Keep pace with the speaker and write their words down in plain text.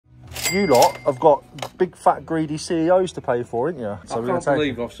You lot have got big, fat, greedy CEOs to pay for, ain't you? So I can't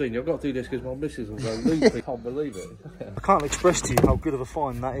believe I've seen you. I've got to do this because my missus will go loopy. I can't believe it. I can't express to you how good of a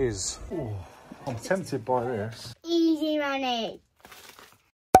find that is. Ooh, I'm tempted by this. Easy money.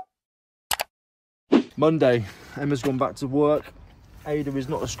 Monday, Emma's gone back to work. Ada is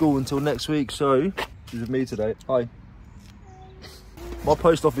not at school until next week, so she's with me today. Hi. My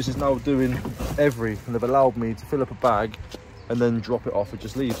post office is now doing and they've allowed me to fill up a bag and then drop it off and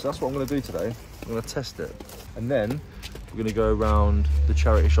just leave. So that's what I'm going to do today. I'm going to test it. And then we're going to go around the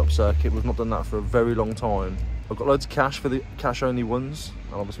charity shop circuit. We've not done that for a very long time. I've got loads of cash for the cash only ones,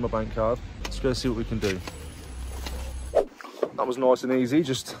 and obviously my bank card. Let's go see what we can do. That was nice and easy,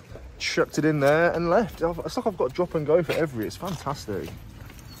 just chucked it in there and left. It's like I've got drop and go for every. It's fantastic.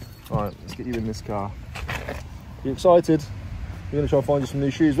 All right, let's get you in this car. You excited? We're going to try and find you some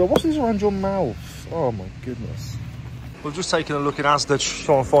new shoes. Well, what's this around your mouth? Oh my goodness. We've just taken a look in Asda to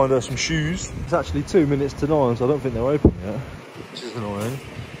try and find her some shoes. It's actually 2 minutes to 9, so I don't think they're open yet. Which is annoying.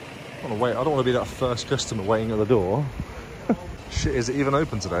 I want to wait. I don't want to be that first customer waiting at the door. Shit, is it even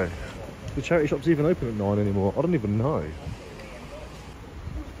open today? The charity shop's even open at 9 anymore? I don't even know.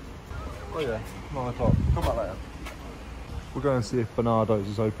 Oh yeah, 9 o'clock. Come back later. We'll go and see if Bernardo's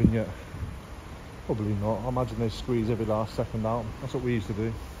is open yet. Probably not. I imagine they squeeze every last second out. That's what we used to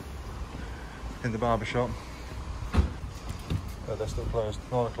do in the barber shop. Oh, they're still closed.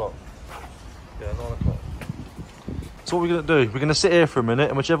 9 o'clock. Yeah, 9 o'clock. So what we're going to do, we're going to sit here for a minute,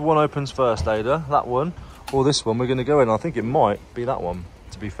 and whichever one opens first, Ada, that one or this one, we're going to go in. I think it might be that one,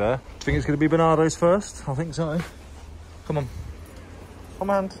 to be fair. Do you think it's going to be Bernardo's first? I think so. Come on. Come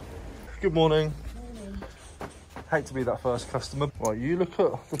on. Good morning. Hate to be that first customer. Right, you look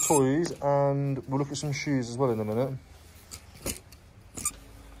at the toys and we'll look at some shoes as well in a minute.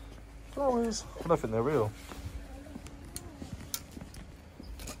 Flowers. I don't think they're real.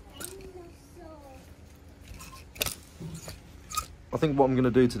 I think what I'm going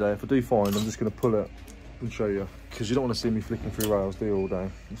to do today, if I do find, I'm just going to pull it and show you. Because you don't want to see me flicking through rails, do you, all day?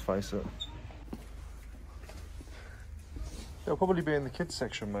 Let's face it. It'll probably be in the kids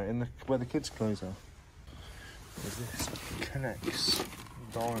section, mate, where the kids' clothes are. What is this? Connects.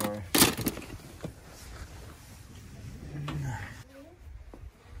 Dino.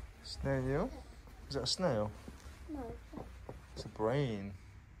 Snail? Is that a snail? No. It's a brain.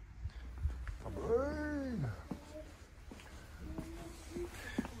 A brain!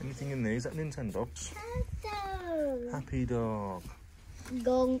 Anything in there? Is that Nintendogs? Happy dog.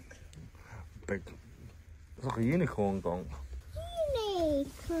 Gonk. Big. It's like a unicorn gonk.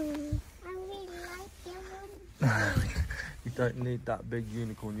 Unicorn. I really like your You don't need that big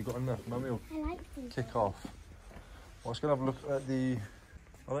unicorn. You got enough. Mummy will kick off. Well, I was going to have a look at the...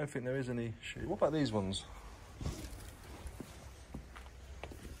 I don't think there is any shoe. What about these ones?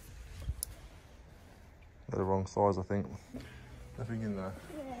 They're the wrong size, I think. Nothing in there.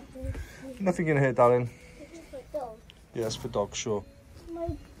 Yeah, nothing in here, darling. This is for dogs. Yeah, it's for dogs, sure. My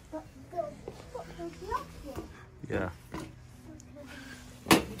dog. Yeah.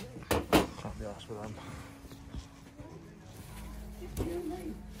 Can't be arsed with them.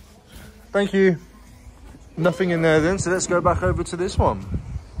 Thank you. Nothing in there then, so let's go back over to this one.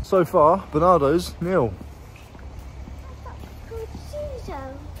 So far, Bernardo's nil.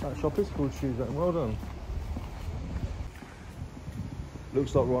 That shop is called Shoe Zone. Well done.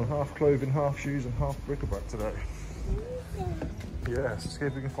 Looks like we're on half clothing, half shoes and half bric-a-brac today. Yes, let's see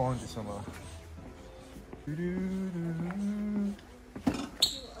if we can find you somewhere.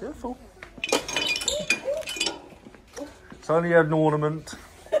 Careful. It's only an ornament.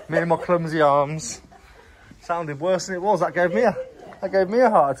 Me and my clumsy arms. Sounded worse than it was. That gave me a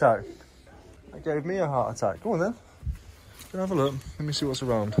heart attack. That gave me a heart attack. Go on then. Go have a look. Let me see what's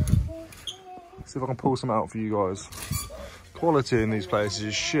around. See if I can pull some out for you guys. Quality in these places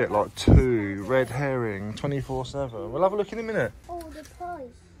is shit, like 2, red herring, 24/7. We'll have a look in a minute. Oh, the price.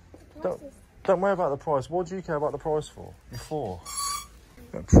 Don't worry about the price. What do you care about the price for? Before.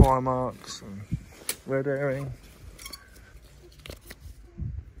 Got Primarks and red herring.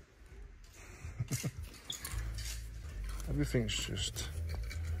 Everything's just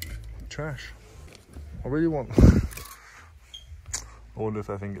trash. I really want... I wonder if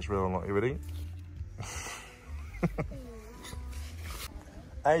they think it's real or not. You ready?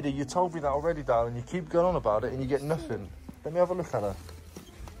 Ada, you told me that already, darling. You keep going on about it and you get nothing. Let me have a look at her.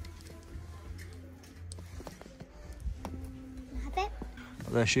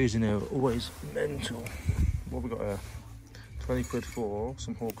 Their shoes in here are always mental. What have we got here? 20 quid for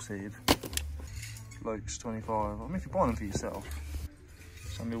some Hawkseed. Lokes 25. I mean, if you're buying them for yourself.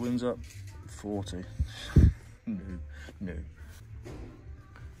 Samuel Windsor 40. No, no.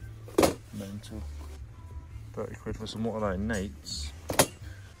 Mental. 30 quid for some, what are they, Nates?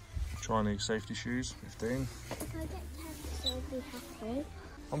 Chinese safety shoes, 15. If I get 10, I'll be happy.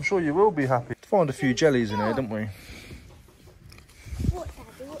 I'm sure you will be happy. Find a few jellies in here, don't we? What,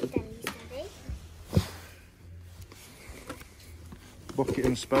 Daddy? What jellies, Daddy? Bucket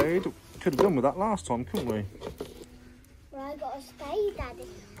and spade. Could have done with that last time, couldn't we? Well, I got a spade, Daddy.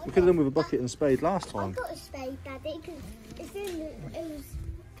 We could have done with a bucket and spade last I time. got a spade, Daddy, because it was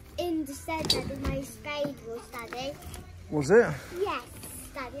in the shed, Daddy. My spade was, Daddy. Was it? Yes,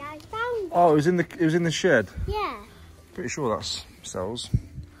 Daddy, I found it. Oh, it was in the shed. Yeah. Pretty sure that's sells.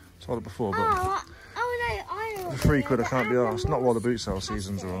 Sold it before, but Oh, no, I know. for 3 quid I can't be asked. Not while the boot sale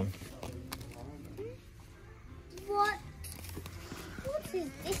seasons are on. What is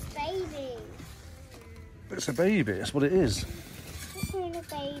this baby? It's a baby. That's what it is. What kind of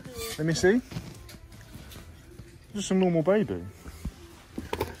baby? Let me see. Just a normal baby.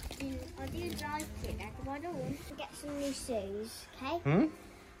 I do like it, Dad, but I don't want to get some new shoes, okay? Hmm?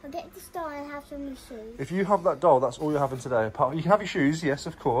 I'll get the store and have some new shoes. If you have that doll, that's all you're having today. Apart, you can have your shoes, yes,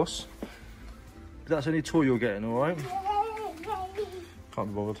 of course. But that's the only toy you're getting, all right? Can't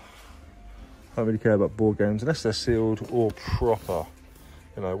be bothered. I don't really care about board games unless they're sealed or proper.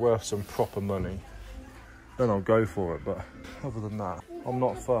 You know, worth some proper money. Then I'll go for it. But other than that, I'm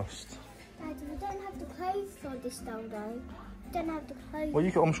not fussed. Daddy, we don't have the clothes for this doll, though. We don't have the clothes.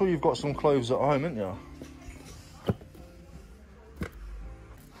 Well, I'm sure you've got some clothes at home, haven't you?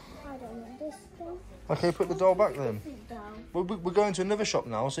 I don't know this doll. Okay, put the doll back then. Different doll. We're going to another shop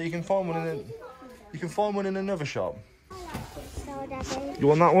now, so you can find one in. You can find one in another shop. I like this doll, Daddy. You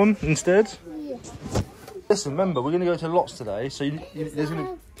want that one instead? Yeah. Listen, remember, we're going to go to Lots today, so there's going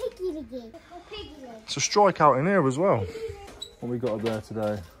to... Piggy Wiggy. Piggy Wiggy. It's a strike out in here as well. What we got up there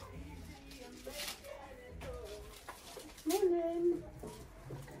today? Morning.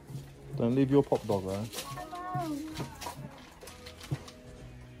 Don't leave your pop dog there. Hello.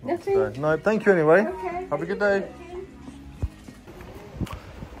 Okay. No, thank you anyway. Okay. Have a good day.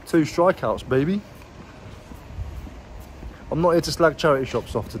 2 strikeouts, baby. I'm not here to slag charity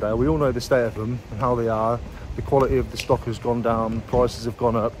shops off today. We all know the state of them and how they are. The quality of the stock has gone down, prices have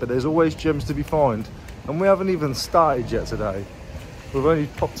gone up, but there's always gems to be found. And we haven't even started yet today. We've only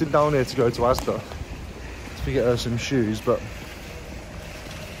popped in down here to go to Asda to get her some shoes, but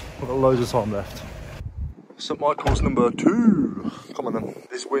we've got loads of time left. St Michael's number 2. Come on then.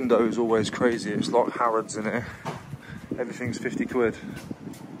 This window is always crazy. It's like Harrods in here. Everything's 50 quid.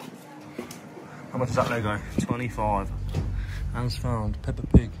 How much is that Lego? 25. As found. Peppa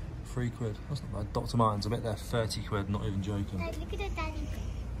Pig, 3 quid. That's not bad. Dr. Martens, I bet they're 30 quid, not even joking. Dad, look at the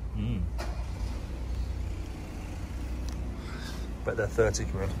daddy. Bet they're 30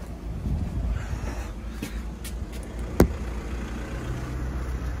 quid.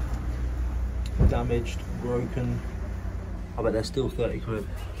 Damaged, broken. I bet they're still 30 quid.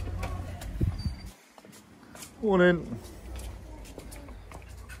 Morning.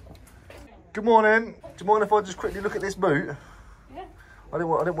 Good morning. Do you mind if I just quickly look at this boot? Yeah. I didn't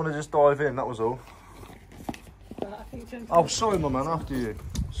want to just dive in, that was all. Oh, sorry, my man, after you.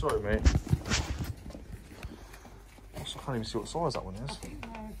 Sorry, mate. I can't even see what size that one is.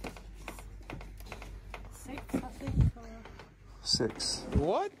 6, I think. 6.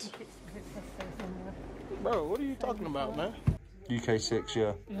 What? Bro, what are you talking about, man? UK 6,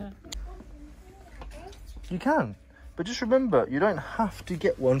 yeah. Yeah. You can, but just remember, you don't have to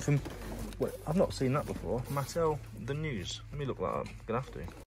get one from... Wait, I've not seen that before. Mattel, the news. Let me look that up. I'm gonna have to.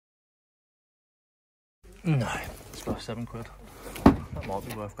 No, it's worth 7 quid. That might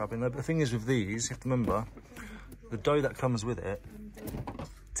be worth grabbing though. But the thing is with these, you have to remember, the dough that comes with it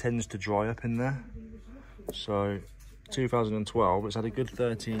tends to dry up in there. So, 2012, it's had a good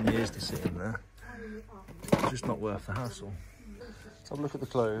 13 years to sit in there. It's just not worth the hassle. Let's have a look at the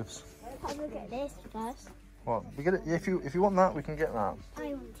clothes. I'll look at this first. Right, we get it. If you want that, we can get that. I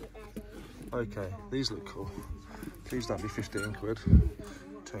want it, Daddy. Okay, these look cool. Please don't be 15 quid.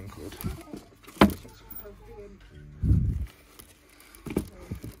 10 quid.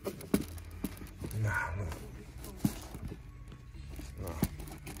 Nah, no. Nah,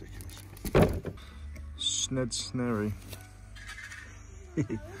 ridiculous. Sned Snary. Yes,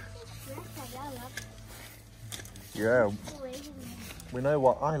 Daddy, I love it. Yeah, Oh, isn't it? we know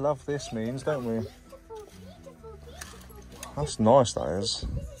what I love this means, don't we? Beautiful, beautiful, beautiful. That's nice, that is.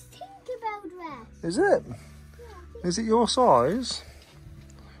 This is Tinkerbell dress. Is it? Yeah, Is it your size?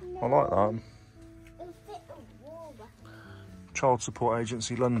 no, I like that. it'll fit a wall. Child Support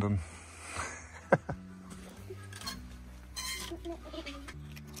Agency London.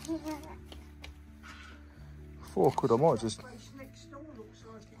 4 quid, I might just...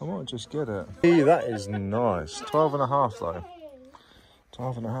 I might just get it. Hey, that is nice. 12.5 though.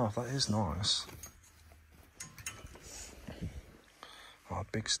 12.5, that is nice. Oh,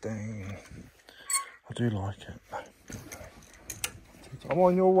 big stain. I do like it. I'm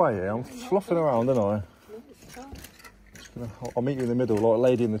on your way here. I'm fluffing around, aren't I? I'll meet you in the middle, like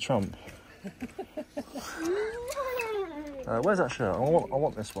Lady in the Tramp. Where's that shirt? I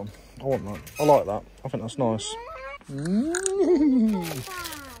want this one. I want that. I like that. I think that's nice.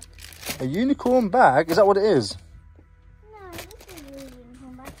 A unicorn bag? Is that what it is? No, this is a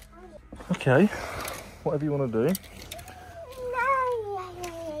unicorn bag. Okay. Whatever you want to do.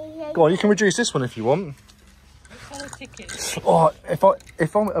 No. Go on, you can reduce this one if you want. Tickets. Oh,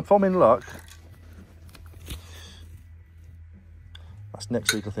 if I'm in luck. That's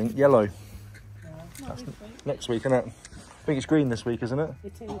next week, I think. Yellow. That's next week, isn't it? I think it's green this week, isn't it?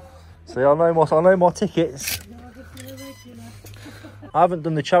 It is. See, I know my tickets. No, this is a regular. I haven't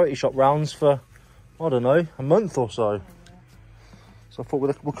done the charity shop rounds for, I don't know, a month or so. So I thought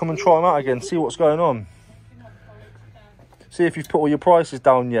we'll come and try them out again, see what's going on. See if you've put all your prices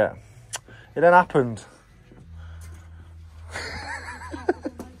down yet. It ain't happened.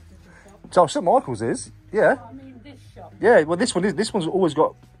 So St Michael's is, yeah. I mean, this shop. Yeah, well this one's always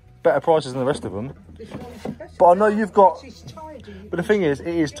got better prices than the rest of them. But I know you've got, but the thing is, it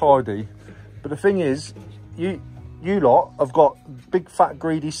is tidy. But the thing is, you lot have got big fat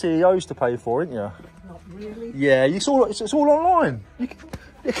greedy CEOs to pay for, ain't you? Not really. Yeah, it's all online.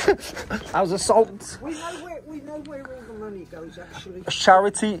 How's assault? We know where all the money goes, actually. A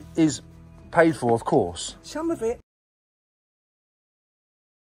charity is paid for, of course. Some of it.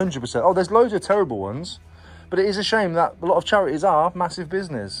 100%. Oh, there's loads of terrible ones, but it is a shame that a lot of charities are massive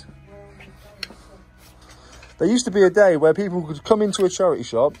business. There used to be a day where people could come into a charity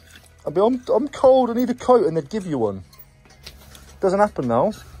shop and be, I'm cold, I need a coat, and they'd give you one. Doesn't happen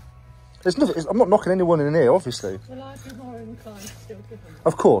now. There's nothing. I'm not knocking anyone in here, obviously. Well, I'd be more inclined to still give them.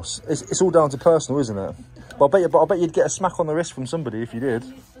 Of course, it's all down to personal, isn't it? But I bet you'd get a smack on the wrist from somebody if you did.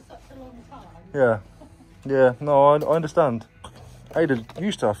 Used for such a long time. Yeah, yeah. No, I understand. Ada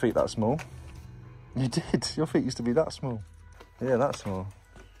used to have feet that small. You did. Your feet used to be that small. Yeah, that small.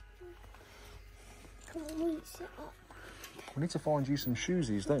 Can we sit up? We need to find you some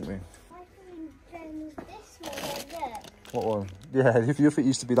shoesies, don't we? I think this one, look. What one? Yeah, if your feet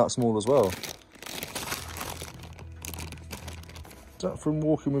used to be that small as well. Is that from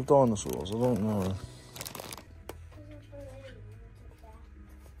walking with dinosaurs? I don't know.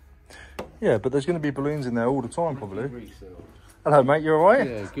 Yeah, but there's going to be balloons in there all the time, probably. Hello, mate. You all right?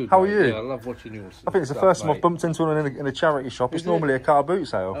 Yeah, good. How mate. are you? Yeah, I love watching yours. I think it's the first time I've bumped into one in a charity shop. It's normally a car boot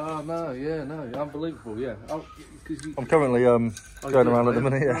sale. Oh, no, yeah, no. Unbelievable, yeah. Oh, I'm currently going around at the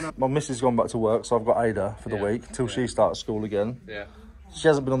minute. Yeah. My missus has gone back to work, so I've got Ada for the week until she starts school again. Yeah. She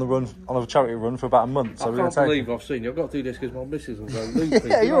hasn't been on a charity run for about a month, so I we're going can't to take believe I've seen you. I've got to do this because my missus will go loopy.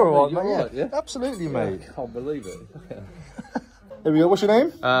 Yeah, you're all right, mate. You're right, yeah, absolutely, mate. I can't believe it. There we go. What's your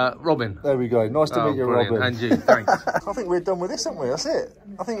name? Robin. There we go. Nice to meet you, brilliant. Robin. And you, thanks. I think we're done with this, aren't we? That's it.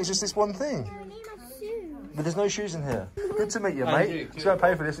 I think it's just this one thing. I need my shoes. But there's no shoes in here. Good to meet you, And mate. you, Let's go and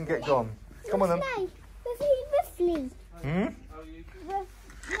pay for this and get gone. Come on, then. Roughly.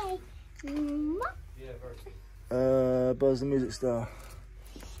 Buzz the music star.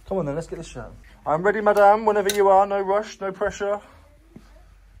 Come on, then. Let's get this shirt. I'm ready, madame. Whenever you are. No rush, no pressure.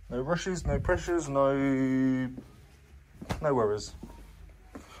 No rushes, no pressures, no worries.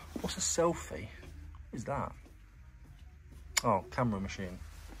 What's a selfie? What is that? Oh, camera machine.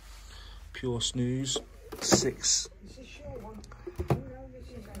 Pure snooze. 6.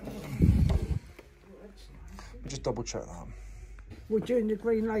 Just double check that. We're doing the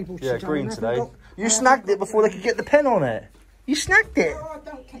green label today. Yeah, green today. You snagged it before they could get the pen on it. You snagged it. Oh, I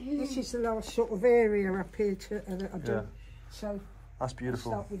don't care. This is the last sort of area up here that I do. Yeah. So That's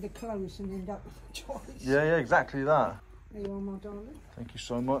beautiful. start with the clothes and end up with the choice. Yeah, exactly that. There you are, my darling. Thank you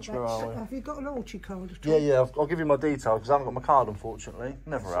so much. Where are we? Have you got an Orchie card at all? Yeah, I'll give you my details because I haven't got my card, unfortunately.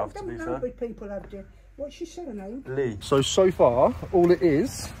 Never have, to Don't be know fair. what people have there. What's your surname? Lee. So far, all it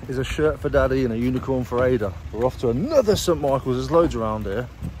is a shirt for Daddy and a unicorn for Ada. We're off to another St Michael's. There's loads around here.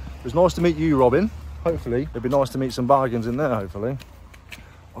 It was nice to meet you, Robin. Hopefully, it'd be nice to meet some bargains in there, hopefully.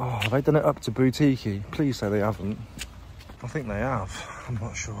 Oh, have they done it up to boutique-y? Please say they haven't. I think they have. I'm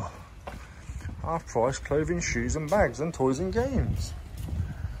not sure. Half price clothing, shoes and bags and toys and games.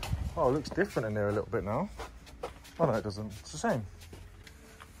 Oh, it looks different in there a little bit now. Oh no, it doesn't. It's the same.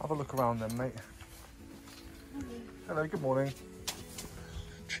 Have a look around then, mate. Hello, good morning.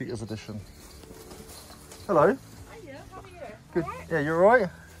 Cheaters edition. Hello. Hiya, how are you? Good. Yeah, you alright?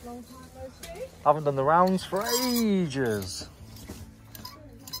 Long time no see. Haven't done the rounds for ages.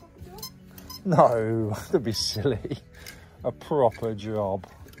 No, don't be silly. A proper job.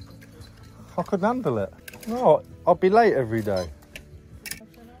 I couldn't handle it. No, I'll be late every day.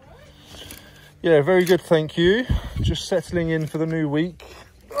 Yeah, very good, thank you. Just settling in for the new week.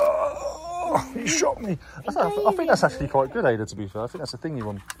 Oh, you shot me. I think that's actually quite good, Ada, to be fair. I think that's a thing you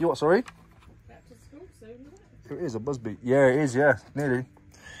want. You what, sorry? Back to school soon, isn't it? It is a buzzbee. Yeah, it is, yeah, nearly.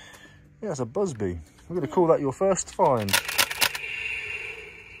 Yeah, it's a buzzbee. We're going to call that your first find.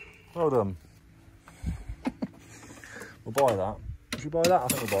 Well done. We'll buy that. Should we buy that? I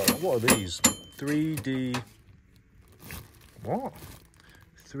think we'll buy that. What are these? 3D... What?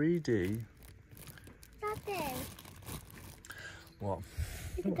 3D... Daddy, What?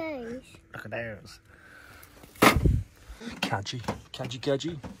 look at those. Look at those. Cadgy.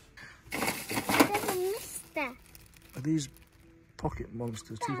 Cadgy. There's a mister. Are these Pocket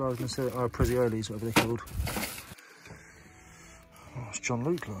Monsters 2007? Oh, Prezziolis, whatever they're called. Oh, it's John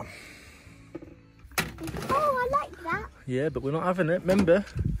Luke, look. Oh, I like that. Yeah, but we're not having it. Remember,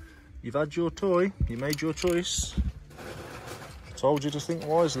 you've had your toy. You made your choice. Told you to think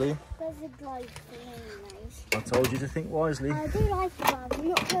wisely. There's a glide thing anyways. I told you to think wisely. I do like it, but I'm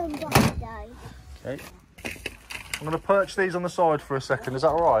not going back though. Okay. I'm going to perch these on the side for a second. Is that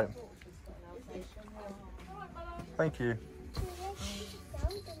all right? Thank you.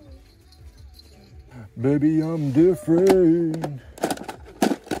 Baby, I'm different.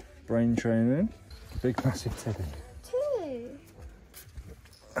 Brain training. Big, massive teddy. Two.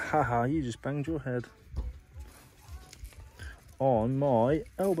 Haha, you just banged your head on my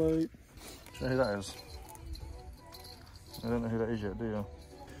elbow. Do you know who that is? I don't know who that is yet, do you?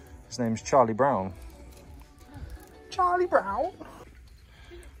 His name's Charlie Brown. Charlie Brown.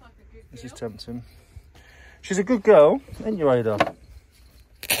 This is tempting. She's a good girl, ain't you, Ada?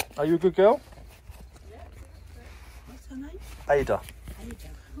 Are you a good girl? What's her name? Ada. Ada.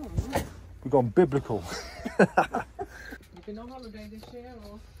 We've gone biblical. You've been on holiday this year,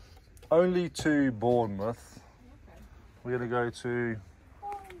 or? Only to Bournemouth. We're going to go to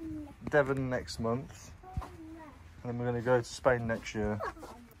Devon next month. And then we're going to go to Spain next year.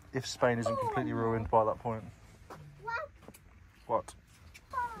 If Spain isn't completely ruined by that point. What?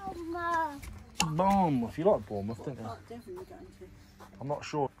 Bournemouth. You like Bournemouth, don't you? Oh, definitely going to. I'm not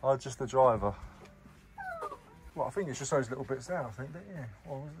sure. I'm just the driver. Well, I think it's just those little bits there, I think, don't you?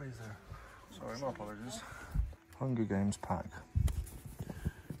 What was these there? Sorry, my apologies. Hunger Games pack.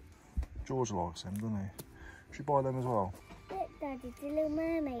 George likes them, doesn't he? Should we buy them as well? Look, Daddy, the Little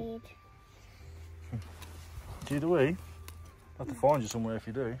Mermaid. Do we? I'll have to find you somewhere if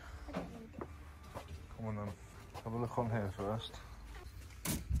you do. Come on then. Have a look on here first.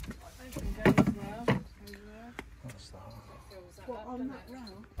 What's that? What, on that row?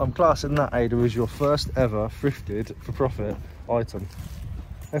 I'm classing that, Ada, as your first ever thrifted for profit item.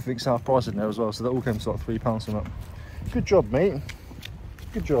 Everything's half price in there as well, so that all came to like £3 and up. Good job, mate.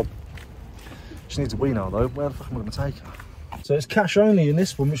 Good job. She needs a wee now though. Where the fuck am I going to take her? So it's cash only in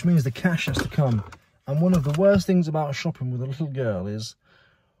this one, which means the cash has to come. And one of the worst things about shopping with a little girl is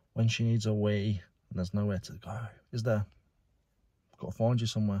when she needs a wee and there's nowhere to go. Is there? I've got to find you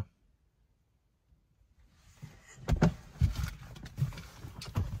somewhere.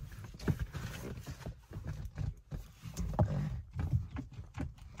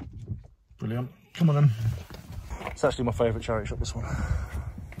 Brilliant. Come on then. It's actually my favourite charity shop, this one.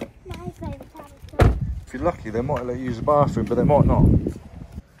 My favourite character. If you're lucky, they might let you use the bathroom, but they might not.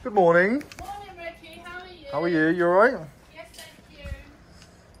 Good morning. Morning, Ricky. How are you? How are you? You alright? Yes, thank you.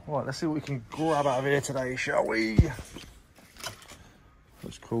 Right, let's see what we can grab out of here today, shall we?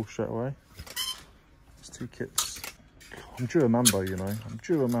 That's cool, straight away. There's 2 kits. I'm due a Mambo, you know. I'm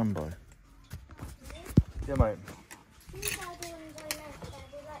due a Mambo. Yeah, mate. These are the ones I like, Daddy.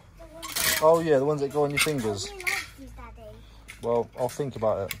 Like the ones Oh, yeah, the ones that go on your fingers. I really like these, Daddy. Well, I'll think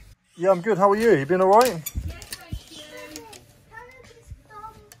about it. Yeah, I'm good. How are you? You been alright? Yes, thank you. How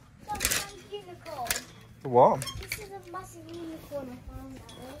is this some unicorn? What? This is a massive unicorn I found,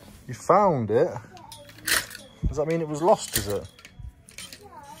 Daddy. You found it? Does that mean it was lost, is it? Yeah,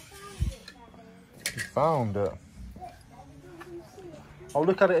 I found it, Daddy. You found it. I'll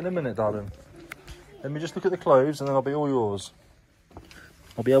look at it in a minute, darling. Let me just look at the clothes and then I'll be all yours.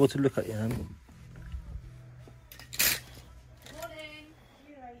 I'll be able to look at you then.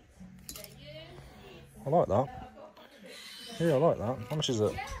 I like that. Yeah, I like that. How much is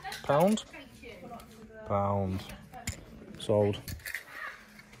it? Pound? Pound. Sold.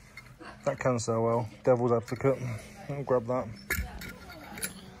 That can sell well. Devil's Advocate. I'll grab that.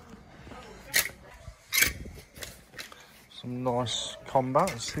 Some nice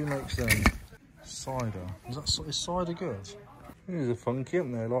combats. Who makes them? Cider. Is cider good? These are funky,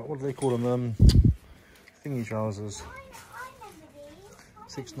 aren't they? Like, what do they call them? Thingy trousers.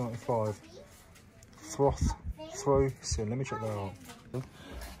 £6.95. Froth throw sin. Let me check that out.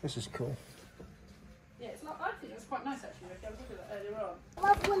 This is cool. Yeah, it's like, I think it's quite nice actually. I was looking at that earlier on. I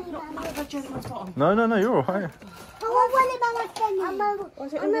love Woolly Mammoth. Have a gentleman's bottom. No, you're all right. I love Woolly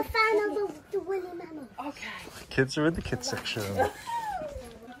Mammoth. I'm a fan of the Woolly Mammoth. Okay. Kids are in the kids section.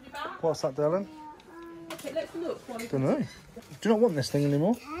 What's that, darling? Okay, let's look. While Don't know. Do you not want this thing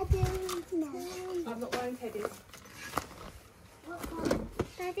anymore? Daddy, no. I'm not wearing teddies.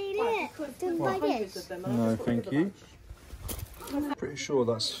 Daddy, look. Don't buy Hundreds this. of them. No, thank you. Pretty sure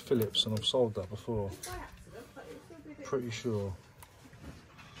that's Philips, and I've sold that before. Pretty sure.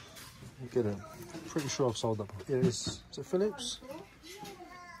 You get it? Pretty sure I've sold that before. Yeah, it is. Is it Philips?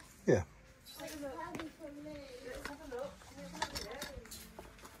 Yeah.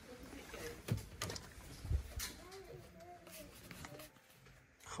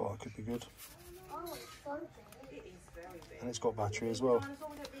 Oh, it could be good. And it's got battery as well.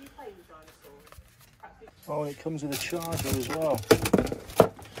 Oh, and it comes with a charger as well.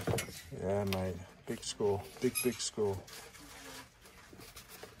 Yeah, mate. Big score. Big score.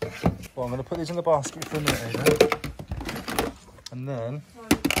 Well, I'm going to put these in the basket for a minute, Ada. And then...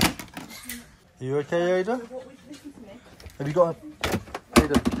 Are you okay, Ada? Have you got a...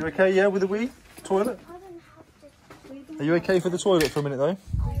 Ada, you okay, yeah, with the wee toilet? Are you okay for the toilet for a minute, though?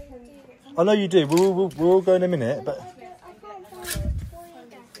 I know you do. We'll all go in a minute, but...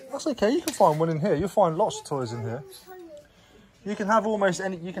 That's okay. You can find one in here. You'll find lots of toys in here. You can have almost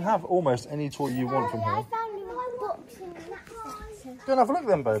any. You can have almost any toy you want from here. I found one box in that section. Go and have a look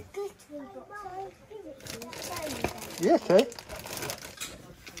then, babe. Yeah, okay.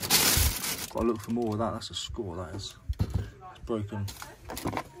 Gotta look for more of that. That's a score. That is. It's broken.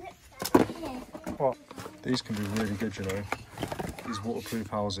 What? These can be really good, you know. These waterproof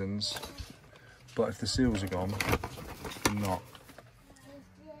housings. But if the seals are gone, they're not.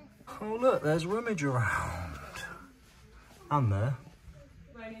 Oh look, there's rummage around. And there.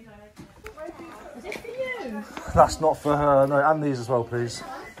 Is it for you? That's not for her. No, and these as well, please.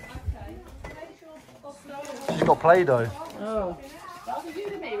 She's got Play-Doh. Oh. That'll be you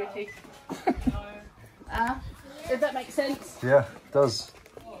to me, Ricky. Does that make sense? Yeah, it does.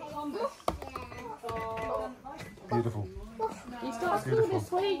 Beautiful. You start school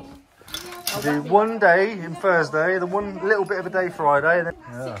this week. I do one day in Thursday, then one little bit of a day Friday. And then,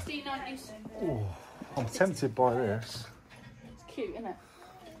 yeah. 16.90. Ooh, I'm tempted by this. It's cute, isn't it?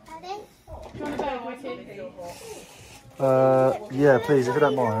 Daddy? Do you want a bag, Ricky? Yeah, please, if you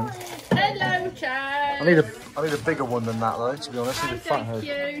don't mind. Hello, Chad. I need a bigger one than that though, to be honest. I need a fat Thank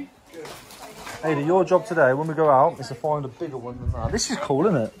head. you. Ada, your job today when we go out is to find a bigger one than that. This is cool,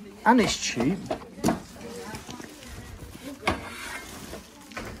 isn't it? And it's cheap.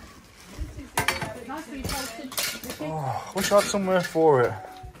 Oh, wish I had somewhere for it.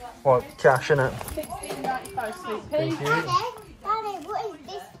 What, cash, innit? 16.95, sweet pea. Thank you. Daddy, what is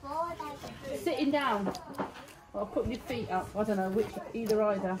this for, Daddy? Sitting down. Or putting your feet up. I don't know which,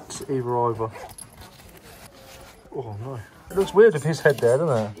 either. It's either. Oh no. It looks weird with his head there,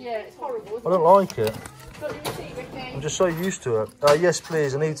 doesn't it? Yeah, it's horrible. I don't like it. Got your receipt, Ricky. I'm just so used to it. Yes,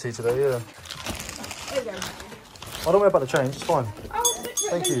 please. I need to today, yeah. There you go. I don't worry about the change. It's fine. Oh,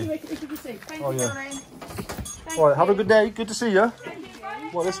 Thank you. Ricky, it's your receipt. Thank Oh, you, yeah. darling. Right, have a good day. Good to see you.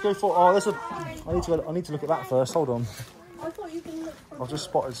 Well, let's go for... Oh, I need to look at that first. Hold on. I thought you can look for... I've just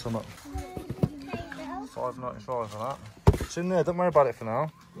spotted some up. £5.95 for that. It's in there. Don't worry about it for now.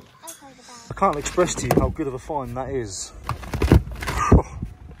 I can't express to you how good of a find that is.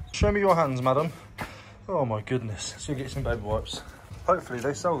 Show me your hands, madam. Oh my goodness. Let's go get some baby wipes. Hopefully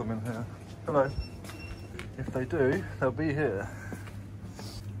they sell them in here. Hello. If they do, they'll be here.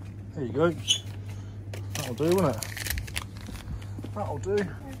 There you go. That'll do, won't it? That'll do.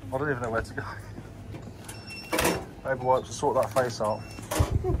 I don't even know where to go. Baby wipes to sort that face out.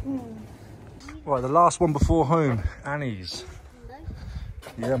 Right, the last one before home. Annie's.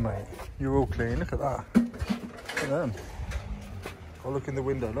 Yeah, mate. You're all clean. Look at that. Look at them. I'll look in the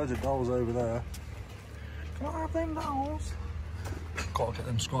window. Loads of dolls over there. Can I have them dolls? Gotta get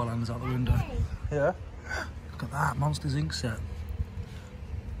them Skylanders out the window. Yeah. Look at that. Monsters Inc. set.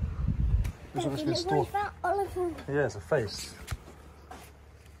 Looks like it's been stored. Yeah, it's a face.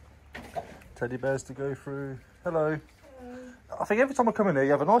 Teddy bears to go through. Hello. I think every time I come in here,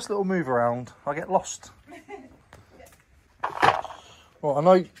 you have a nice little move around. I get lost. Well, I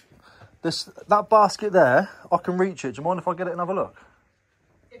know that basket there. I can reach it. Do you mind if I get it and have a look?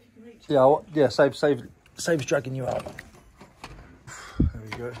 If you can reach Yeah, yeah. Saves dragging you out. There we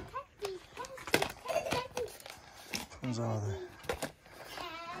go. Which ones are they?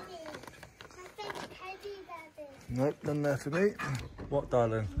 Nope, none there for me. What,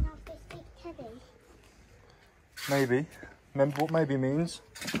 darling? Not this big teddy. Maybe. Remember what maybe means?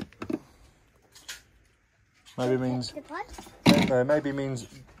 Maybe means... The pod? No, maybe means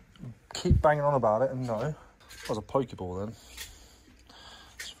keep banging on about it and no. That was a Pokeball then.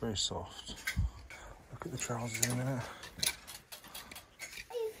 It's very soft. Look at the trousers in a minute.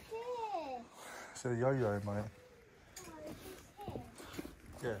 Who's here? It's a yo-yo, mate. Oh,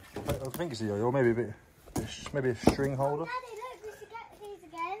 who's here? Yeah, I think it's a yo-yo, or maybe a bit, maybe a string holder. Daddy, look, we should get these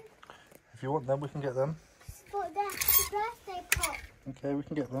again. If you want them, we can get them. For the happy birthday pop. Okay, we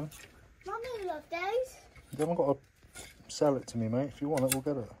can get them. Mummy loved those. You haven't got to sell it to me, mate. If you want it, we'll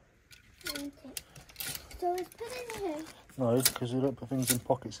get it. Okay. So let's put it in here. No, because we don't put things in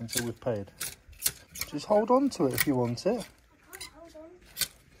pockets until we've paid. Just hold on to it if you want it. I can't hold on.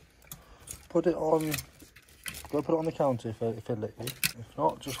 Put it on. Go put it on the counter if it let you. If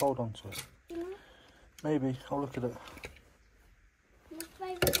not, just hold on to it. Yeah. Maybe. I'll look at it. My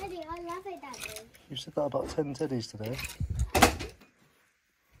favourite teddy. I love it, Daddy. You said that about 10 teddies today.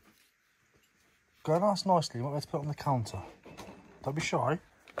 Go and ask nicely. You might be able to put it on the counter. Don't be shy.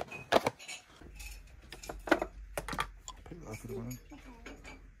 Pick that up for the moment.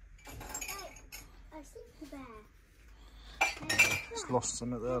 I see the bear. It's lost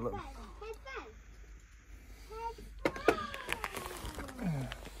some of it there. Look.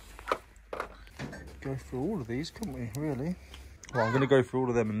 Go through all of these, couldn't we? Really? Well, I'm going to go through all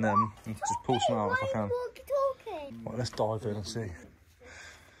of them and just pull some out if I can. Walkie-talkie. Right, let's dive in and see.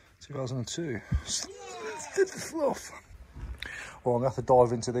 2002. Let's did the fluff. Well, I'm going to have to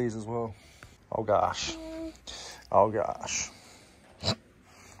dive into these as well. Oh gosh. Oh gosh. What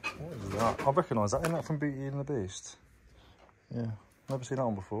is that? I recognise that. Isn't that from Beauty and the Beast? Yeah. Never seen that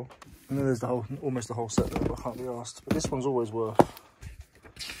one before. And then there's the whole, almost the whole set there, but I can't be asked. But this one's always worth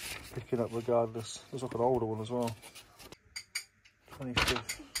picking up regardless. There's like an older one as well.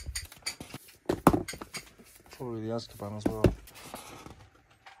 25th. Probably the Azkaban as well.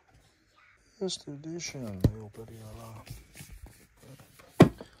 First edition, they all bloody hell are.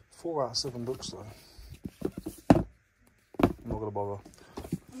 4 out of 7 books though. I'm not gonna bother.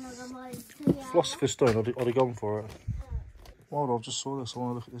 Philosopher's Stone, I'd have gone for it. Well, I just saw this, I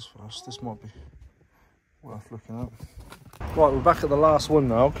want to look at this first. This might be worth looking at. Right, we're back at the last one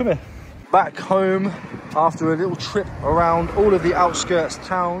now. Come here. Back home after a little trip around all of the outskirts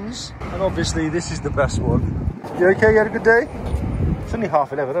towns. And obviously this is the best one. You okay? You had a good day? It's only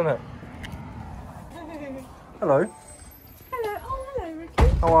 11:30, isn't it? Hello. Hello. Oh, hello, Ricky.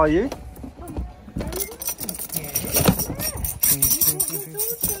 How are you?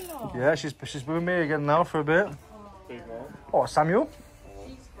 Yeah, she's with me again now for a bit. Oh, Samuel.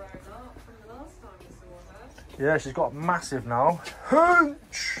 She's grown up from the last time we saw her. Yeah, she's got massive now.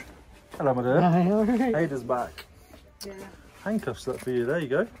 Hunch. Hello, my dear. Ada's back. Yeah. Handcuffs, look for you. There you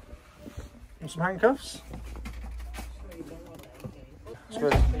go. Want some handcuffs?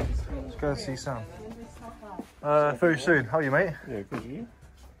 Let's go and see Sam. Very soon. How are you, mate? Yeah, good. You?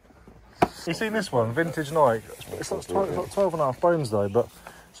 You seen this one? Vintage Nike. It's like 12.5 bones though, but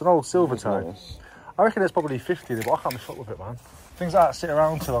it's an old silver toe. Nice. I reckon it's probably 50, but I can't be fucked with it, man. Things like that sit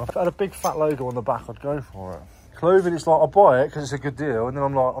around too long. If it had a big fat logo on the back, I'd go for it. Clothing, it's like, I'll buy it because it's a good deal, and then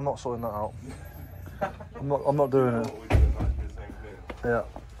I'm like, I'm not sorting that out. I'm not doing it. Yeah.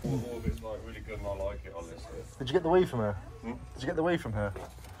 It's like really good and I like it, honestly. Did you get the weave from here? Hmm? Did you get the weave from here?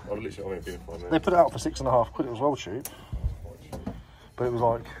 I literally only been for a minute. They put it out for £6.50. It was well cheap. But it was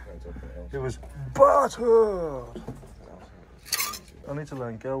like, it was buttered. I need to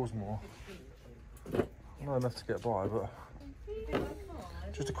learn girls more. I know enough to get by, but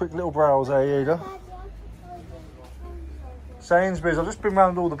just a quick little browse, Ada. Sainsbury's, I've just been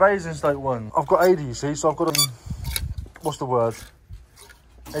round all the Basingstoke ones. I've got Ada, you see, so I've got to, what's the word?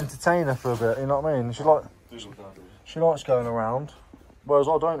 Entertain her for a bit, you know what I mean? She likes going around, whereas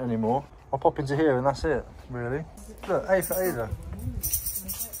I don't anymore. I pop into here and that's it, really. Look, A for Ada.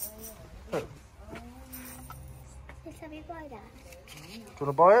 Look. Let's have you buy that. Do you want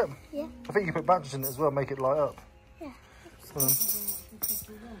to buy it? Yeah. I think you can put batteries in it as well, make it light up. Yeah.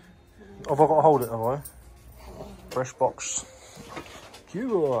 Have I got to hold it, have I? Fresh box. Cute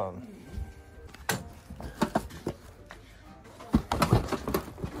one.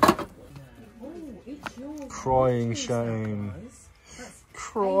 Crying shame.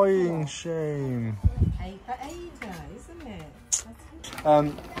 Crying shame. A for Ada, isn't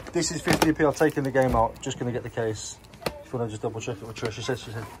it? This is 50p. I've taken the game out. Just going to get the case. If you want to just double check it with Trish. She said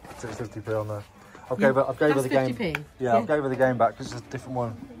it's 50p on there. I've gave her the game. 50p? Yeah, I've gave her the game back because it's a different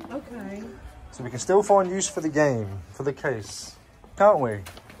one. Okay. So we can still find use for the game, for the case. Can't we?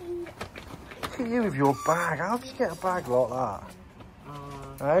 at you with your bag. How did you get a bag like that?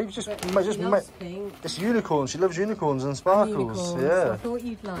 Hey, just pink. it's unicorns. She loves unicorns and sparkles. Unicorns. Yeah. I thought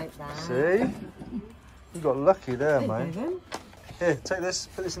you'd like that. See? You got lucky there, mate. Bevan. Here, take this.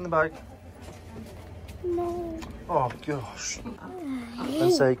 Put this in the bag. No. Oh gosh.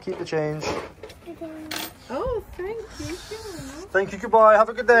 And say, keep the change. Oh, thank you. Sure. Thank you. Goodbye. Have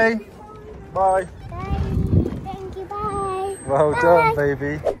a good day. Bye. Bye. Thank you. Bye. Well Bye. done,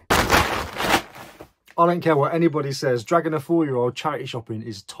 baby. I don't care what anybody says, dragging a 4-year-old charity shopping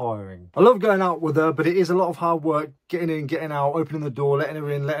is tiring. I love going out with her, but it is a lot of hard work, getting in, getting out, opening the door, letting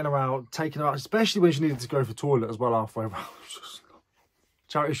her in, letting her out, taking her out, especially when she needed to go for the toilet as well halfway around.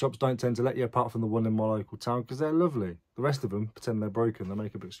 Charity shops don't tend to let you, apart from the one in my local town, because they're lovely. The rest of them pretend they're broken, they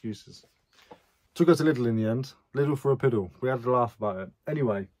make up excuses. Took her to Lidl in the end. Lidl for a piddle. We had a laugh about it.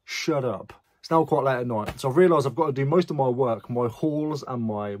 Anyway, shut up. It's now quite late at night, so I've realised I've got to do most of my work, my hauls and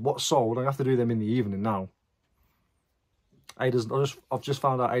my what's sold. I have to do them in the evening now. I've just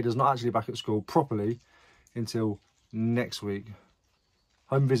found out Ada's not actually back at school properly until next week.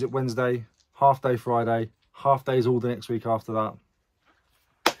 Home visit Wednesday, half day Friday, half days all the next week after that.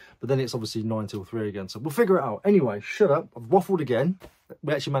 But then it's obviously 9 till 3 again, so we'll figure it out. Anyway, shut up. I've waffled again.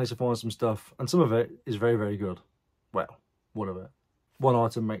 We actually managed to find some stuff, and some of it is very, very good. Well, one of it. One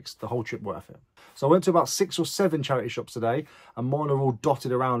item makes the whole trip worth it. So I went to about 6 or 7 charity shops today, and mine are all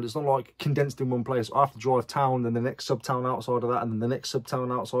dotted around. It's not like condensed in one place. I have to drive town, then the next sub-town outside of that, and then the next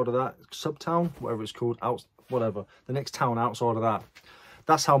sub-town outside of that. Sub-town? Whatever it's called. Whatever. The next town outside of that.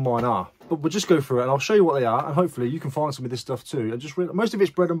 That's how mine are. But we'll just go through it and I'll show you what they are, and hopefully you can find some of this stuff too. And just most of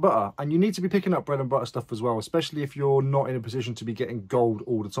it's bread and butter, and you need to be picking up bread and butter stuff as well, especially if you're not in a position to be getting gold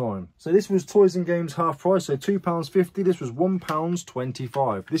all the time. So this was Toys and Games half price, so £2.50. This was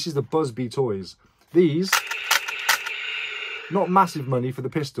 £1.25. This is the Busby toys. These, not massive money for the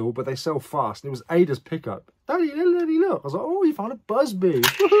pistol, but they sell fast. And it was Ada's pickup. Daddy, look. I was like, oh, you found a Busby.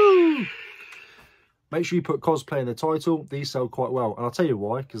 Woohoo! Make sure you put cosplay in the title. These sell quite well. And I'll tell you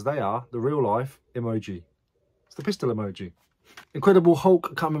why, because they are the real life emoji. It's the pistol emoji. Incredible Hulk.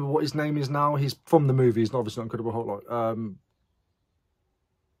 I can't remember what his name is now. He's from the movie. He's obviously not Incredible Hulk.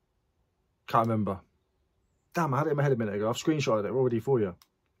 Can't remember. Damn, I had it in my head a minute ago. I've screenshotted it already for you.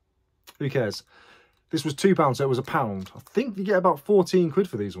 Who cares? This was £2, so it was £1. I think you get about 14 quid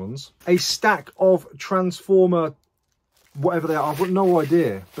for these ones. A stack of Transformer, whatever they are, I've got no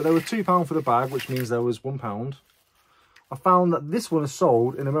idea. But they were £2 for the bag, which means there was £1. I found that this one is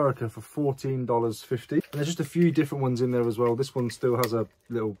sold in America for $14.50. And there's just a few different ones in there as well. This one still has a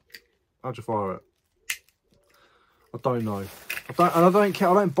little... How'd you fire it? I don't know. I don't care.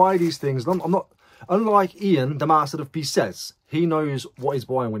 I don't buy these things. I'm not... Unlike Ian, the master of pieces, he knows what he's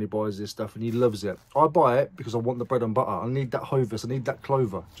buying when he buys this stuff and he loves it. I buy it because I want the bread and butter. I need that Hovis. I need that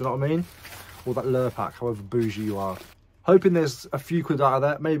Clover. Do you know what I mean? Or that Lurpak, however bougie you are. Hoping there's a few quid out of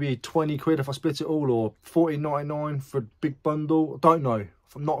that. Maybe 20 quid if I split it all, or $14.99 for a big bundle. don't know.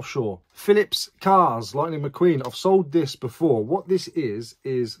 I'm not sure. Philips Cars, Lightning McQueen. I've sold this before. What this is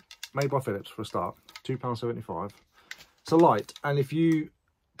made by Philips for a start. £2.75. It's a light. And if you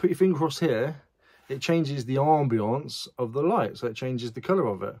put your finger across here, it changes the ambience of the light. So it changes the colour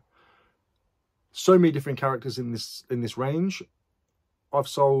of it. So many different characters in this range. I've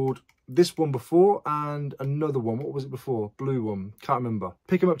sold this one before and another one. What was it before? Blue one. Can't remember.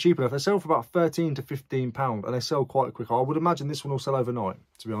 Pick them up cheap enough. They sell for about £13 to £15 and they sell quite quick. I would imagine this one will sell overnight,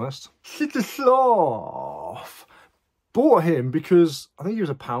 to be honest. Sitaslav. Bought him because I think he was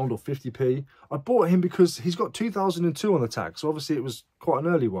 £1 or 50p. I bought him because he's got 2002 on the tag. So obviously it was quite an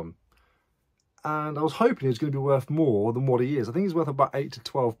early one. And I was hoping he was going to be worth more than what he is. I think he's worth about £8 to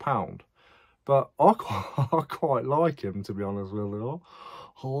 £12. But I quite like him, to be honest with you.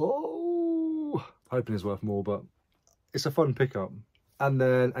 Hello. Hoping he's worth more, but it's a fun pickup. And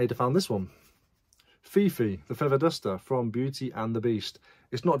then Ada found this one. Fifi, the Feather Duster from Beauty and the Beast.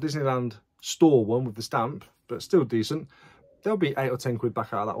 It's not Disneyland store one with the stamp, but still decent. There'll be 8 or 10 quid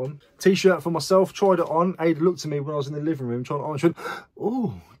back out of that one. T-shirt for myself, tried it on. Ada looked at me when I was in the living room trying it on. She went,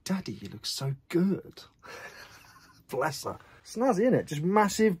 oh, Daddy, you look so good. Bless her. Snazzy, innit? Just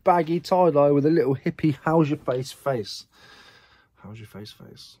massive baggy tie-dye with a little hippie how's your face face. How's your face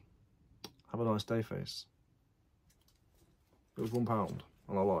face? Have a nice day face. It was £1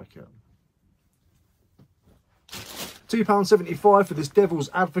 and I like it. £2.75 for this Devil's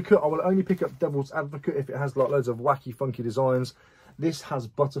Advocate. I will only pick up Devil's Advocate if it has like loads of wacky, funky designs. This has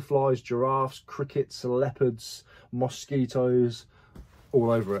butterflies, giraffes, crickets, leopards, mosquitoes,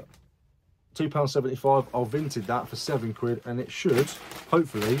 all over it. £2.75. I'll vintage that for 7 quid and it should,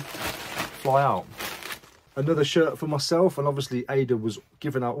 hopefully, fly out. another shirt for myself, and obviously Ada was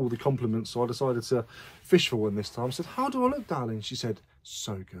giving out all the compliments, so I decided to fish for one this time. I said, how do I look, darling? She said,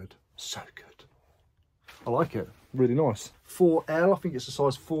 so good, so good. I like it, really nice. 4L, I think it's a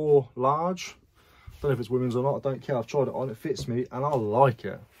size 4 large. Don't know if it's women's or not, I don't care. I've tried it on, it fits me, and I like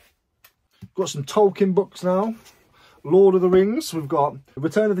it. Got some Tolkien books now. Lord of the Rings, we've got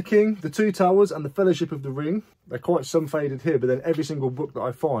Return of the King, The Two Towers, and The Fellowship of the Ring. They're quite some faded here, but then every single book that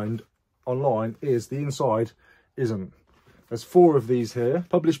I find online is, the inside isn't. There's 4 of these here,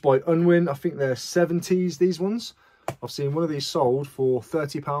 published by Unwin. I think they're 70s, these ones. I've seen one of these sold for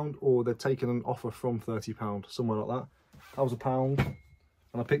 £30, or they're taking an offer from £30, somewhere like that. That was £1.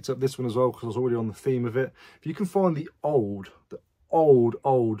 And I picked up this one as well because I was already on the theme of it. If you can find the old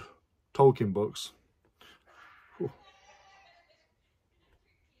Tolkien books. Whew.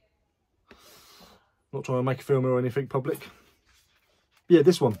 Not trying to make a film or anything public. Yeah,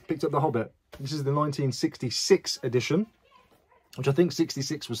 this one, picked up The Hobbit. This is the 1966 edition, which I think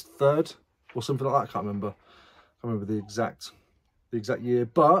 66 was 3rd or something like that. I can't remember. I can't remember the exact year,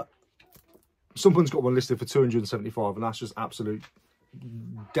 but someone's got one listed for 275, and that's just absolute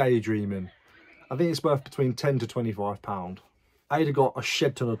daydreaming. I think it's worth between £10 to £25. Ada got a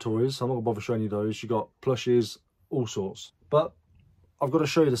shed ton of toys. I'm not gonna bother showing you those. She got plushes, all sorts. But I've got to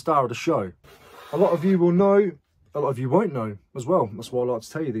show you the star of the show. A lot of you will know, a lot of you won't know as well. That's why I like to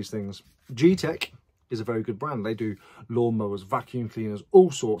tell you these things. G-Tech is a very good brand. They do lawnmowers, vacuum cleaners,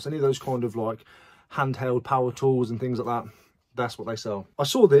 all sorts. Any of those kind of like handheld power tools and things like that. That's what they sell. I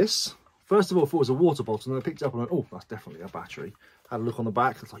saw this. First of all, I thought it was a water bottle, and then I picked it up and went, oh, that's definitely a battery. Had a look on the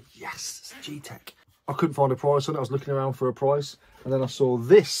back, I was like, yes, it's G-Tech. I couldn't find a price on it. I was looking around for a price, and then I saw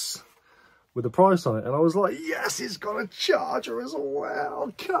this with the price on it, and I was like, yes, it's got a charger as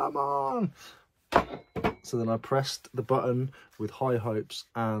well, come on. So then I pressed the button with high hopes,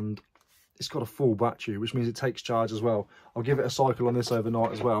 and it's got a full battery, which means it takes charge as well. I'll give it a cycle on this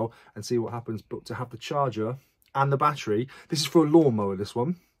overnight as well and see what happens. But to have the charger and the battery, this is for a lawnmower, this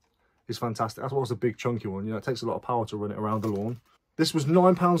one. Is fantastic. That's what's a big chunky one. You know, it takes a lot of power to run it around the lawn. This was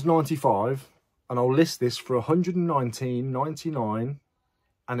 £9.95, and I'll list this for £119.99,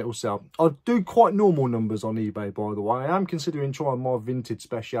 and it will sell. I'll do quite normal numbers on eBay, by the way. I am considering trying my vintage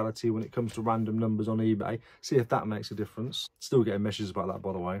speciality when it comes to random numbers on eBay. See if that makes a difference. Still getting messages about that,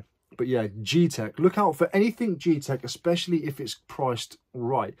 by the way. But yeah, G-Tech. Look out for anything G-Tech, especially if it's priced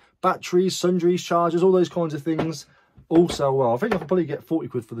right. Batteries, sundries, chargers, all those kinds of things. All sell well. I think I could probably get 40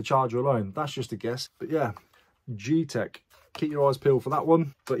 quid for the charger alone. That's just a guess. But yeah, G-Tech. Keep your eyes peeled for that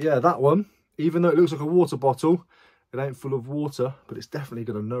one. But yeah, that one, even though it looks like a water bottle, it ain't full of water, but it's definitely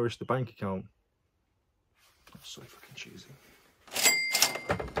going to nourish the bank account. That's so fucking cheesy.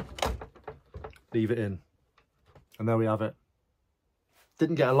 Leave it in. And there we have it.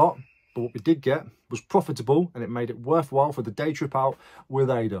 Didn't get a lot, but what we did get was profitable, and it made it worthwhile for the day trip out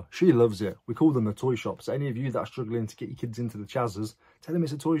with Ada. She loves it. We call them the toy shops. So any of you that are struggling to get your kids into the Chazzers, tell them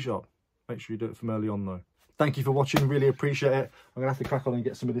it's a toy shop. Make sure you do it from early on though. Thank you for watching, really appreciate it. I'm gonna have to crack on and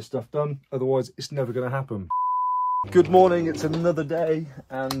get some of this stuff done, otherwise it's never gonna happen. Good morning, it's another day,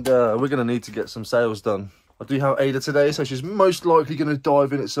 and we're gonna need to get some sales done. I do have Ada today, so she's most likely gonna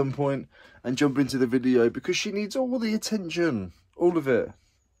dive in at some point and jump into the video because she needs all the attention. All of it,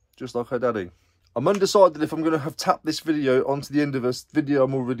 just like her daddy. I'm undecided if I'm going to have tapped this video onto the end of a video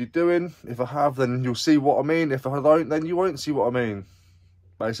I'm already doing. If I have, then you'll see what I mean. If I don't, then you won't see what I mean,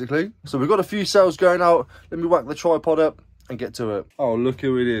 basically. So we've got a few sales going out. Let me whack the tripod up and get to it. Oh, look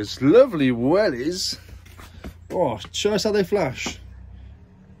who it is. Lovely wellies. Oh, show us how they flash.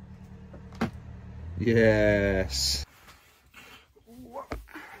 Yes.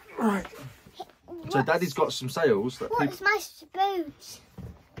 Right. So Daddy's got some sales. That what's my boots?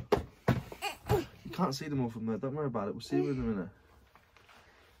 You can't see them all from there. Don't worry about it. We'll see you in a minute.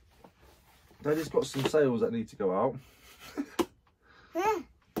 Daddy's got some sales that need to go out.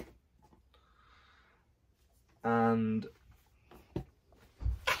 And I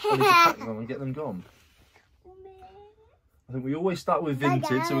need to pack them and get them gone. I think we always start with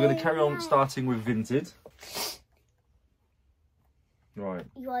vintage, so we're going to carry on starting with vintage. Right.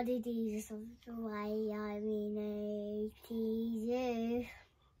 You gotta do something the way I mean to you.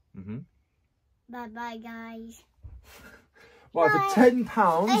 Bye bye guys. Right, for £10.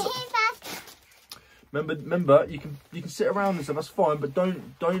 Remember, you can sit around and stuff, that's fine, but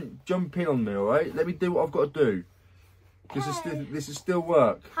don't jump in on me, alright? Let me do what I've got to do. This is still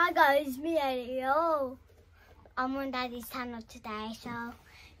work. Hi guys, me Elio. I'm on Daddy's channel today, so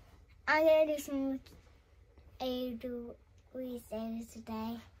I'm gonna do some we say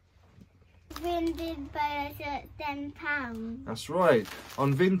today. Vinted polo shirts, £10. That's right.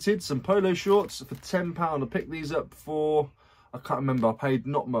 On Vinted, some polo shorts for £10. I picked these up for, I can't remember, I paid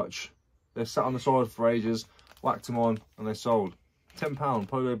not much. They sat on the side for ages, whacked them on, and they sold. £10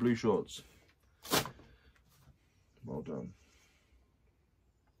 polo blue shorts. Well done.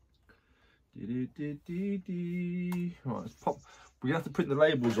 Right, let's pop. We're gonna have to print the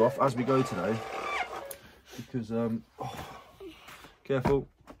labels off as we go today, because careful.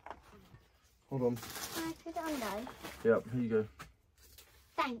 Hold on. Can I put it on though? Yep, here you go.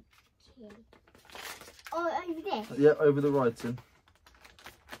 Thank you. Oh, over there? Yeah, over the writing.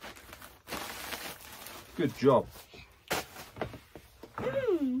 Good job.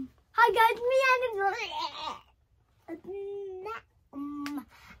 I got me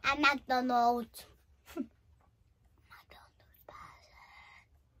and McDonald's.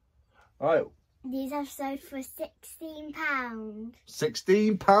 Alright. These are sold for £16.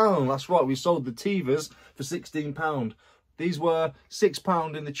 £16. That's right. We sold the Tevas for £16. These were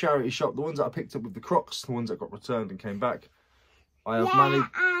 £6 in the charity shop. The ones that I picked up with the Crocs, the ones that got returned and came back. I have managed.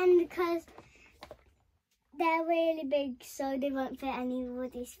 And because they're really big, so they won't fit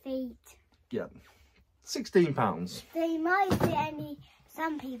anybody's feet. Yeah, £16. They might fit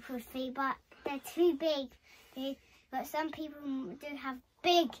some people's feet, but they're too big. But some people do have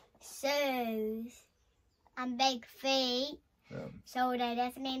big shoes and big feet, so they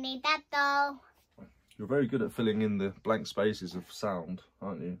definitely need that though. You're very good at filling in the blank spaces of sound,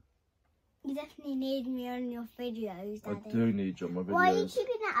 aren't you? You definitely need me on your videos, Daddy. I do need you on my videos. Why are you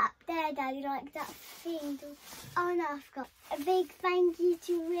keeping that up there, Daddy, like that thing? Oh no, I forgot. A big thank you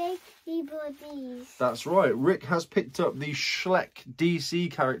to Rick. He bought these. That's right. Rick has picked up the Shrek DC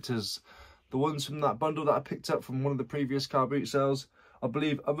characters. The ones from that bundle that I picked up from one of the previous car boot sales. I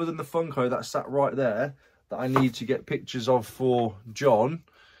believe, other than the Funko that sat right there, that I need to get pictures of for John,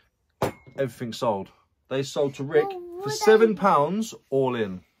 everything sold. They sold to Rick for £7 all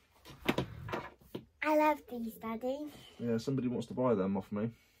in. I love these, Daddy. Yeah, somebody wants to buy them off me.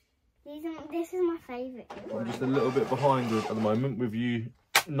 This is my favourite. I'm just a little bit behind at the moment with you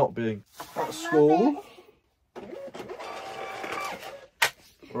not being at school.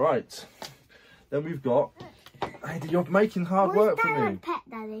 Right. Then we've got... Hey, you're making hard work for me. Pet,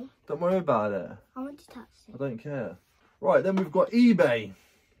 Daddy? Don't worry about it. I want to touch it. I don't care. Right, then we've got eBay.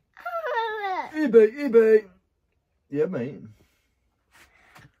 Oh, eBay. Yeah, mate.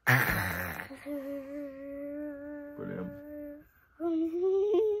 Brilliant.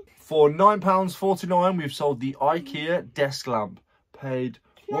 For £9.49, we've sold the IKEA desk lamp. Paid.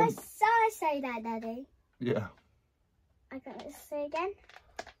 Can I say that, Daddy? Yeah. I got to say again.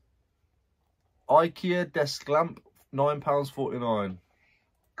 IKEA desk lamp, £9.49.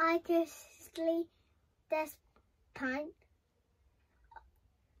 IKEA desk pint.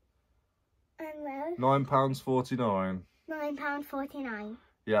 And well, £9.49. £9.49.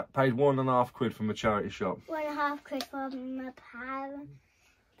 Yeah, paid £1.50 from a charity shop. £1.50 from my pal.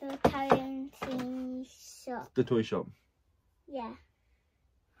 The currency shop. The toy shop. Yeah.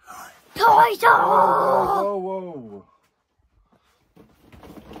 Toy shop! Whoa, whoa.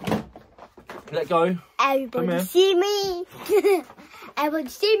 Let go. Everybody see me. Everybody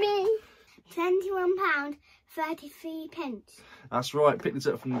see me. £21.33. That's right. Picked this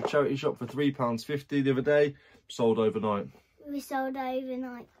up from the charity shop for £3.50 the other day. Sold overnight. We sold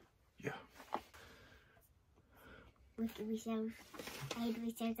overnight. Yeah. Look at myself. Look at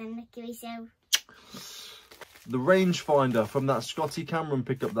myself and look at myself. The rangefinder from that Scotty Cameron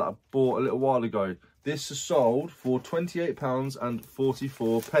pickup that I bought a little while ago. This is sold for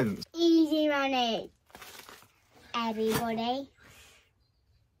 £28.44. Easy money. Everybody.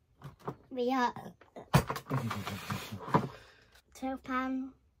 We are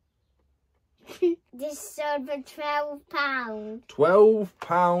 £12. This sold for £12.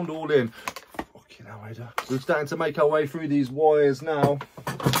 £12 all in. Fucking hell, Ada. We're starting to make our way through these wires now.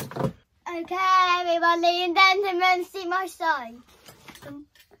 Okay, everybody and gentlemen, see my sign.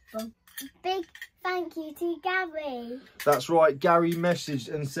 Big thank you to Gary. That's right. Gary messaged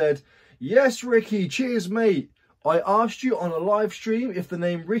and said, "Yes, Ricky, cheers, mate. I asked you on a live stream if the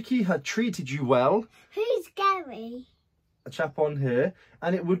name Ricky had treated you well." Who's Gary? A chap on here,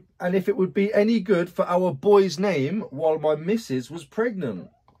 and if it would be any good for our boy's name while my missus was pregnant.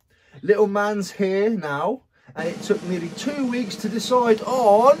 Little man's here now, and it took nearly 2 weeks to decide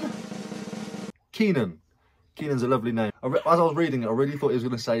on Keenan. Keenan's a lovely name. As I was reading it, I really thought he was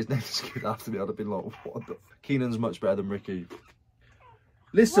going to say his name is good after me. I'd have been like, what the... Keenan's much better than Ricky.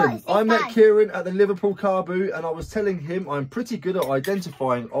 Listen, I met Kieran at the Liverpool car boot, and I was telling him I'm pretty good at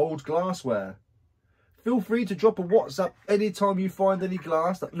identifying old glassware. Feel free to drop a WhatsApp anytime you find any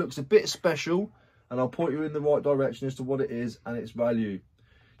glass that looks a bit special, and I'll point you in the right direction as to what it is and its value.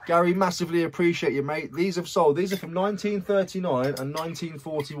 Gary, massively appreciate you, mate. These have sold. These are from 1939 and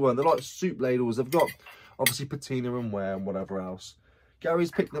 1941. They're like soup ladles. They've got, obviously, patina and wear and whatever else.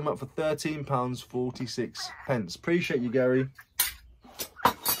 Gary's picked them up for £13.46. Appreciate you, Gary.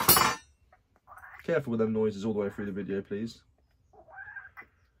 Careful with them noises all the way through the video, please.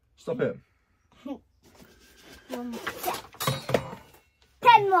 Stop it. 10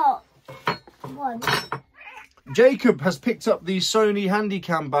 more. 1. Jacob has picked up the Sony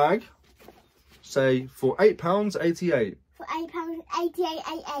Handycam bag, say, for £8.88. For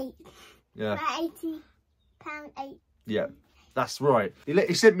 £8.88. Yeah. £80.8. Yeah, that's right.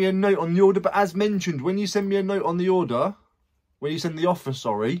 He sent me a note on the order, but as mentioned, when you send me a note on the order, when you send the offer,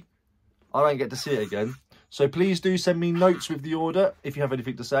 sorry, I don't get to see it again. So please do send me notes with the order if you have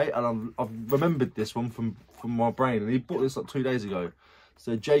anything to say. And I've remembered this one from my brain. And he bought this like 2 days ago.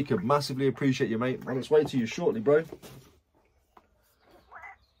 So Jacob, massively appreciate you, mate. On its way to you shortly, bro.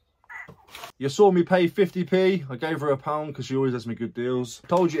 You saw me pay 50p. I gave her £1 because she always has me good deals.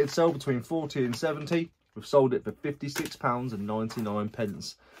 Told you it'd sell between 40 and 70. We've sold it for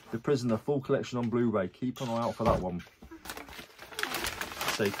 £56.99. The Prisoner full collection on Blu-ray. Keep an eye out for that one.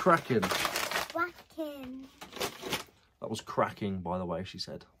 Say cracking. Cracking. That was cracking, by the way, she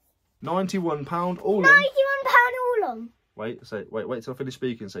said. £91 all in. £91 all on. Wait till I finish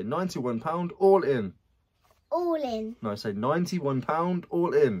speaking. Say £91 all in. All in. No, say £91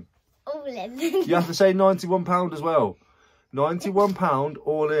 all in. All in. You have to say £91 as well. £91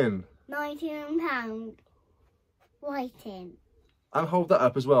 all in. £91. Waiting. And hold that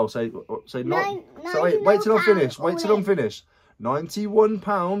up as well. Say Nine- so wait till I'm finished. £91 Wait till I'm finished.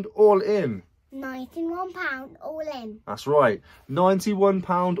 £91 all in. £91 all in. That's right.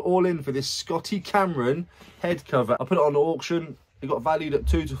 £91 all in for this Scotty Cameron head cover. I put it on auction. It got valued at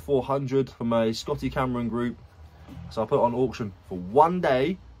 200 to 400 from a Scotty Cameron group. So I put it on auction for 1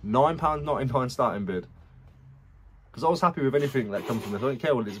 day, £9.99 starting bid. Because I was happy with anything that comes from this. I don't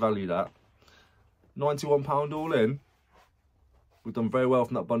care what it's valued at. £91 all in. We've done very well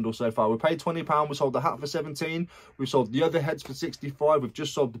from that bundle so far. We paid £20. We sold the hat for 17. We've sold the other heads for 65. We've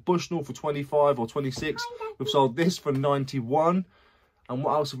just sold the Bushnell for 25 or 26. We've sold this for 91. And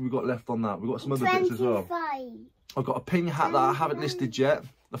what else have we got left on that? We've got some other bits as well. 25. I've got a Ping hat that I haven't listed yet.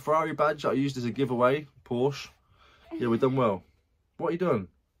 The Ferrari badge that I used as a giveaway. Porsche. Yeah, we've done well. What are you doing?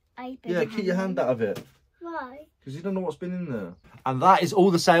 Yeah, keep your hand out of it. Why? Because you don't know what's been in there. And that is all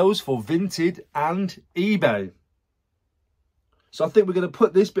the sales for Vinted and eBay. So I think we're going to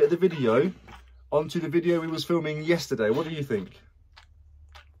put this bit of the video onto the video we was filming yesterday. What do you think?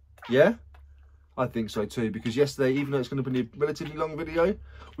 Yeah? I think so too, because yesterday, even though it's going to be a relatively long video,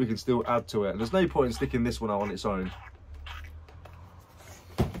 we can still add to it. And there's no point in sticking this one out on its own.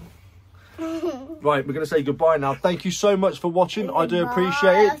 Right, we're going to say goodbye now. Thank you so much for watching. I do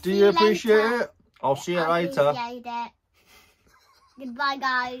appreciate it. Do you appreciate it? I'll see you later. Appreciate it. Goodbye,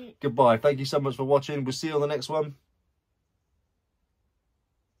 guys. Goodbye. Thank you so much for watching. We'll see you on the next one.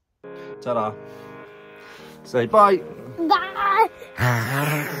 Ta-da. Say bye. Bye.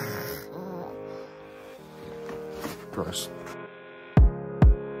 Gross.